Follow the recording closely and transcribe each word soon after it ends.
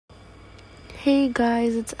Hey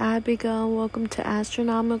guys, it's Abigail. Welcome to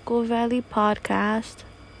Astronomical Valley Podcast.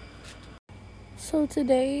 So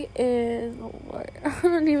today is, I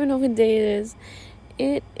don't even know what day it is.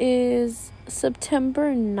 It is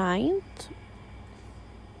September 9th.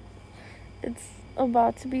 It's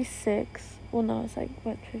about to be 6. Well, no, it's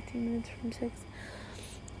 15 minutes from 6.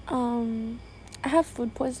 I have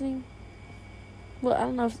food poisoning. Well, I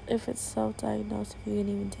don't know if it's self-diagnosed, if you can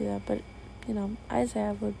even do that, but, I say I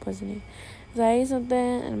have food poisoning. Because I ate something,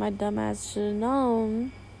 and my dumb ass should have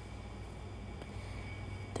known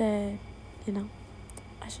that,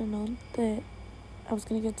 I should have known that I was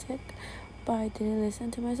going to get sick, but I didn't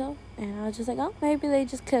listen to myself, and I was just like, oh, maybe they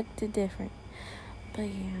just cooked it different. But,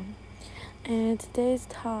 yeah. And today's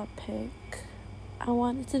topic, I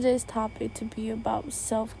wanted today's topic to be about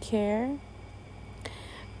self-care,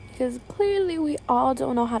 because clearly we all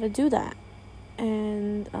don't know how to do that.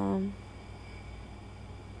 And,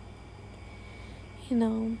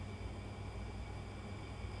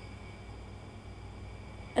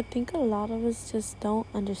 I think a lot of us just don't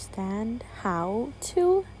understand how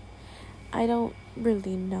to. I don't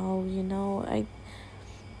really know,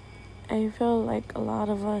 I feel like a lot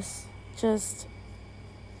of us just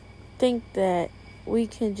think that we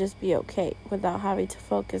can just be okay without having to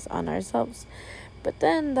focus on ourselves. But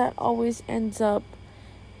then that always ends up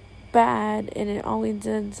bad, and it always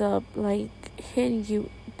ends up hitting you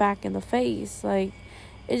back in the face.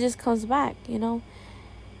 It just comes back, you don't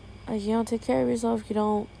take care of yourself. You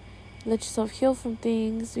don't let yourself heal from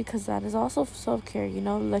things, because that is also self-care.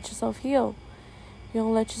 Let yourself heal. If you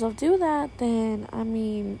don't let yourself do that, then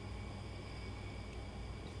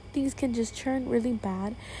things can just turn really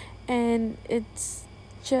bad, and it's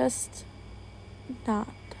just not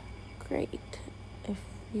great, if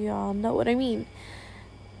y'all know what I mean.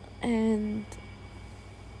 And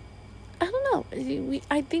I don't know,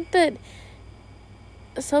 I think that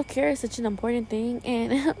self-care is such an important thing,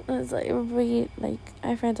 and it's everybody, my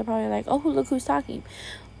friends are probably like, oh, look who's talking.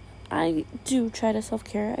 I do try to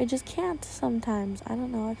self-care, I just can't sometimes. I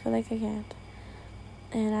don't know, I feel like I can't.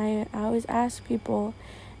 And I always ask people,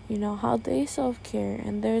 how they self-care,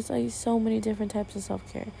 and there's so many different types of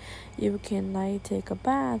self-care. You can take a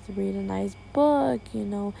bath, read a nice book,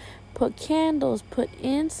 put candles, put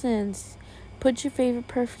incense, put your favorite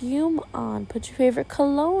perfume on, put your favorite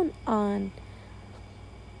cologne on.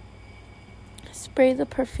 Spray the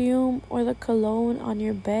perfume or the cologne on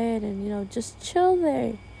your bed and, just chill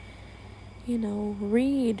there.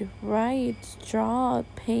 Read, write, draw,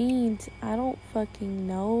 paint. I don't fucking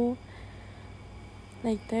know.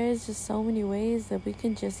 There's just so many ways that we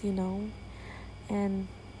can just, and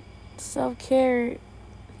self-care,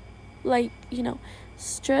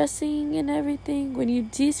 stressing and everything. When you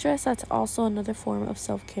de-stress, that's also another form of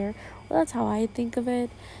self-care. Well, that's how I think of it,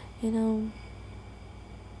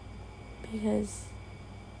 because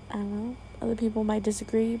I don't know, other people might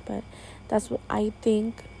disagree, but that's what I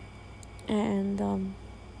think. And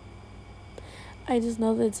I just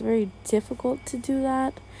know that it's very difficult to do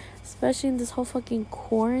that, especially in this whole fucking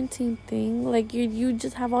quarantine thing. You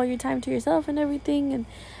just have all your time to yourself and everything, and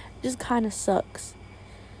it just kind of sucks.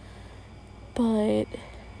 But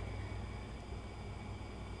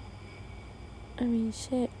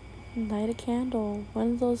shit, light a candle,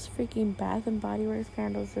 one of those freaking Bath and Body Works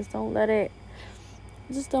candles. Just don't let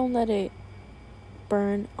it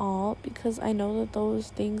burn all, because I know that those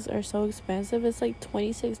things are so expensive. It's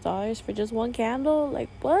 $26 for just one candle.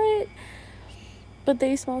 What? But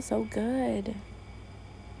they smell so good.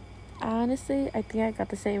 Honestly, I think I got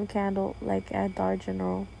the same candle at Dollar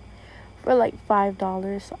General for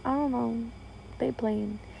 $5. So I don't know, they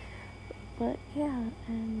plain. But yeah,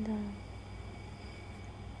 and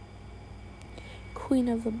queen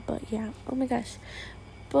of the butt, yeah, oh my gosh.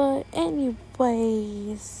 But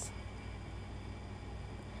anyways,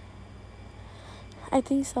 I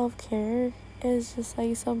think self-care is just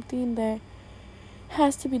something that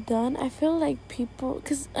has to be done. I feel like people,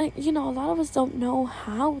 because a lot of us don't know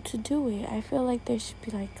how to do it. I feel like there should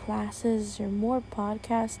be classes or more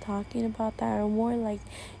podcasts talking about that, or more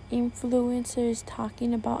influencers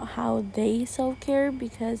talking about how they self-care,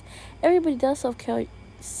 because everybody does self-care,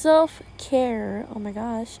 oh my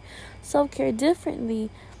gosh, self-care differently,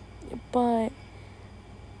 but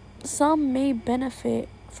some may benefit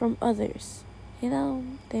from others.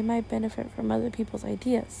 They might benefit from other people's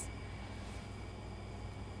ideas.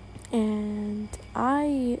 And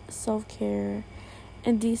I self-care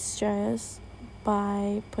and de-stress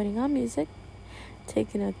by putting on music,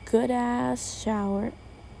 taking a good-ass shower,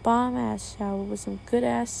 bomb-ass shower with some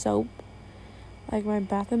good-ass soap, my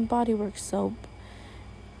Bath and Body Works soap,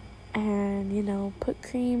 and, put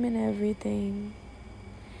cream in everything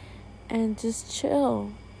and just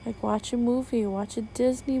chill. Like, watch a movie, watch a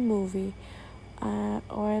Disney movie,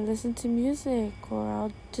 or listen to music, or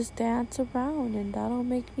I'll just dance around, and that'll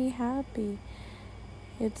make me happy.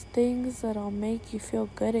 It's things that'll make you feel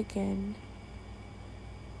good again.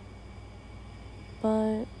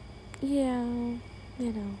 But, yeah,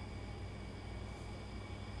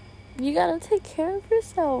 you gotta take care of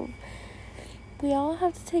yourself. We all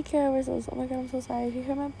have to take care of ourselves. Oh my god, I'm so sorry if you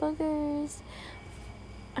hear my boogers.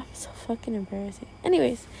 I'm so fucking embarrassing.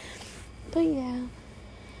 Anyways, but yeah.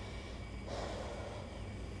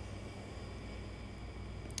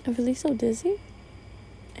 I'm really so dizzy.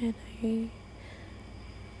 And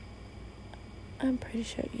I'm pretty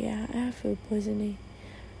sure, yeah, I have food poisoning.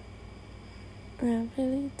 I'm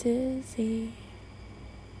really dizzy.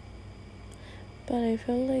 But I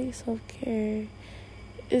feel like self-care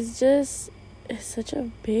is it's such a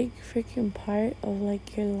big freaking part of,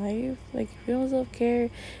 like, your life. Like, if you don't self-care,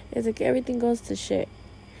 it's like everything goes to shit.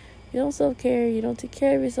 If you don't self-care, you don't take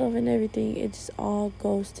care of yourself and everything, it just all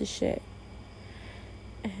goes to shit.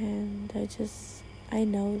 And I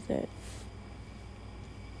know that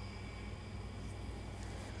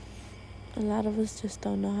a lot of us just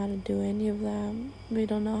don't know how to do any of that. We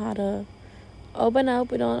don't know how to open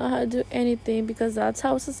up. We don't know how to do anything because that's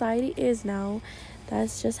how society is now.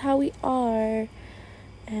 That's just how we are.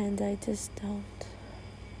 And I just don't.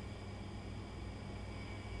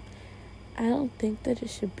 I don't think that it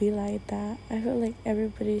should be like that. I feel like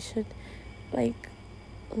everybody should, like,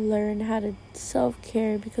 learn how to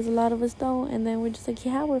self-care, because a lot of us don't, and then we're just like,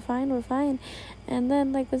 yeah, we're fine, and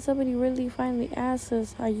then, like, when somebody really finally asks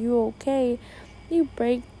us, are you okay, you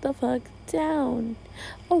break the fuck down.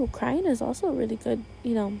 Oh, crying is also really good,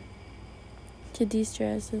 to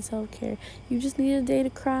de-stress and self-care. You just need a day to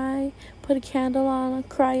cry, put a candle on,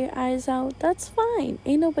 cry your eyes out. That's fine.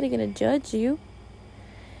 Ain't nobody gonna judge you.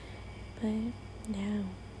 But now,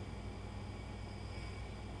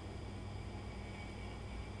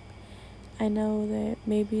 I know that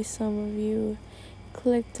maybe some of you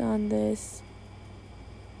clicked on this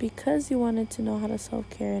because you wanted to know how to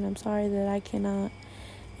self-care, and I'm sorry that I cannot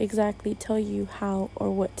exactly tell you how or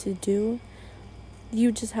what to do.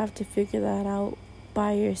 You just have to figure that out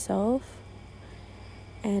by yourself,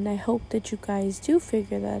 and I hope that you guys do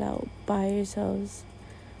figure that out by yourselves.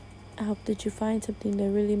 I hope that you find something that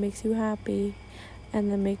really makes you happy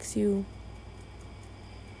and that makes you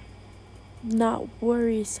not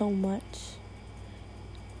worry so much.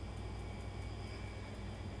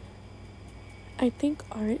 I think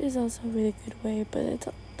art is also a really good way, but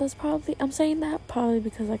I'm saying that probably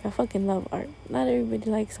because, like, I fucking love art. Not everybody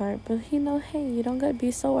likes art, but hey, you don't gotta be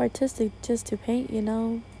so artistic just to paint,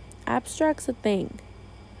 Abstract's a thing.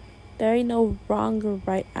 There ain't no wrong or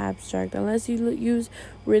right abstract unless you use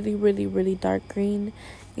really, really, really dark green.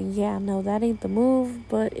 And yeah, no, that ain't the move.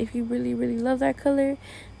 But if you really, really love that color,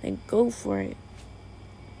 then go for it.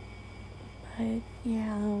 But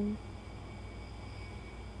yeah,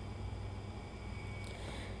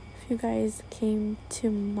 if you guys came to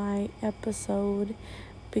my episode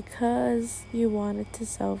because you wanted to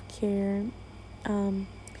self-care,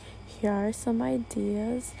 here are some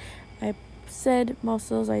ideas. I said most of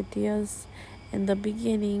those ideas in the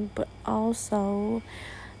beginning, but also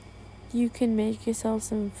you can make yourself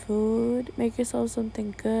some food, make yourself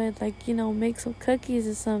something good, like, make some cookies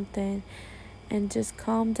or something, and just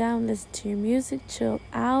calm down, listen to your music, chill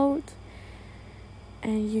out,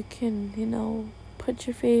 and you can, put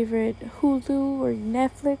your favorite Hulu or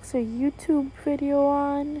Netflix or YouTube video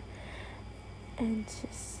on and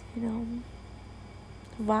just,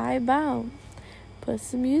 vibe out. Put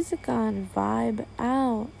some music on, vibe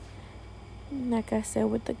out. Like I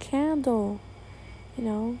said, with the candle,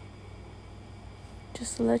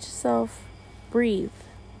 just let yourself breathe,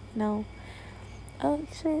 Oh,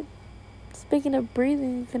 shit. Speaking of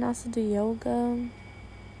breathing, you can also do yoga.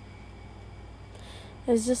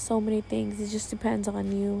 There's just so many things. It just depends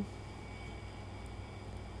on you.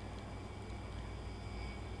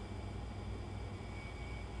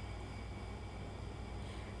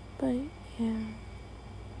 But, yeah.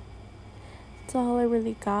 That's all I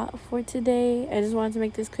really got for today. I just wanted to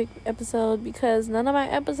make this quick episode because none of my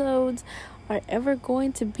episodes are ever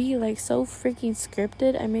going to be, like, so freaking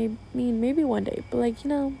scripted. Maybe one day, but, like,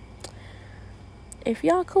 if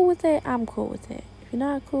y'all cool with it, I'm cool with it. If you're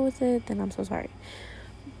not cool with it, then I'm so sorry.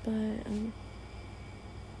 But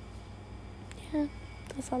yeah,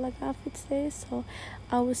 that's all I got for today. So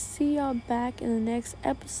I will see y'all back in the next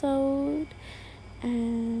episode,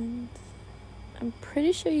 and I'm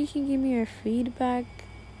pretty sure you can give me your feedback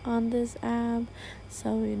on this app,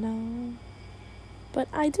 so but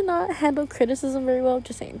I do not handle criticism very well,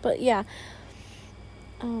 just saying. But yeah,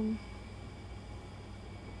 I'll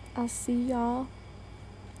see y'all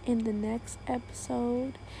in the next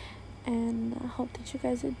episode, and I hope that you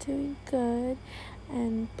guys are doing good,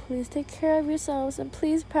 and please take care of yourselves, and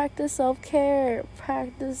please practice self-care.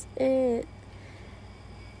 Practice it.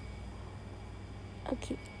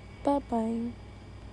 Okay, bye-bye.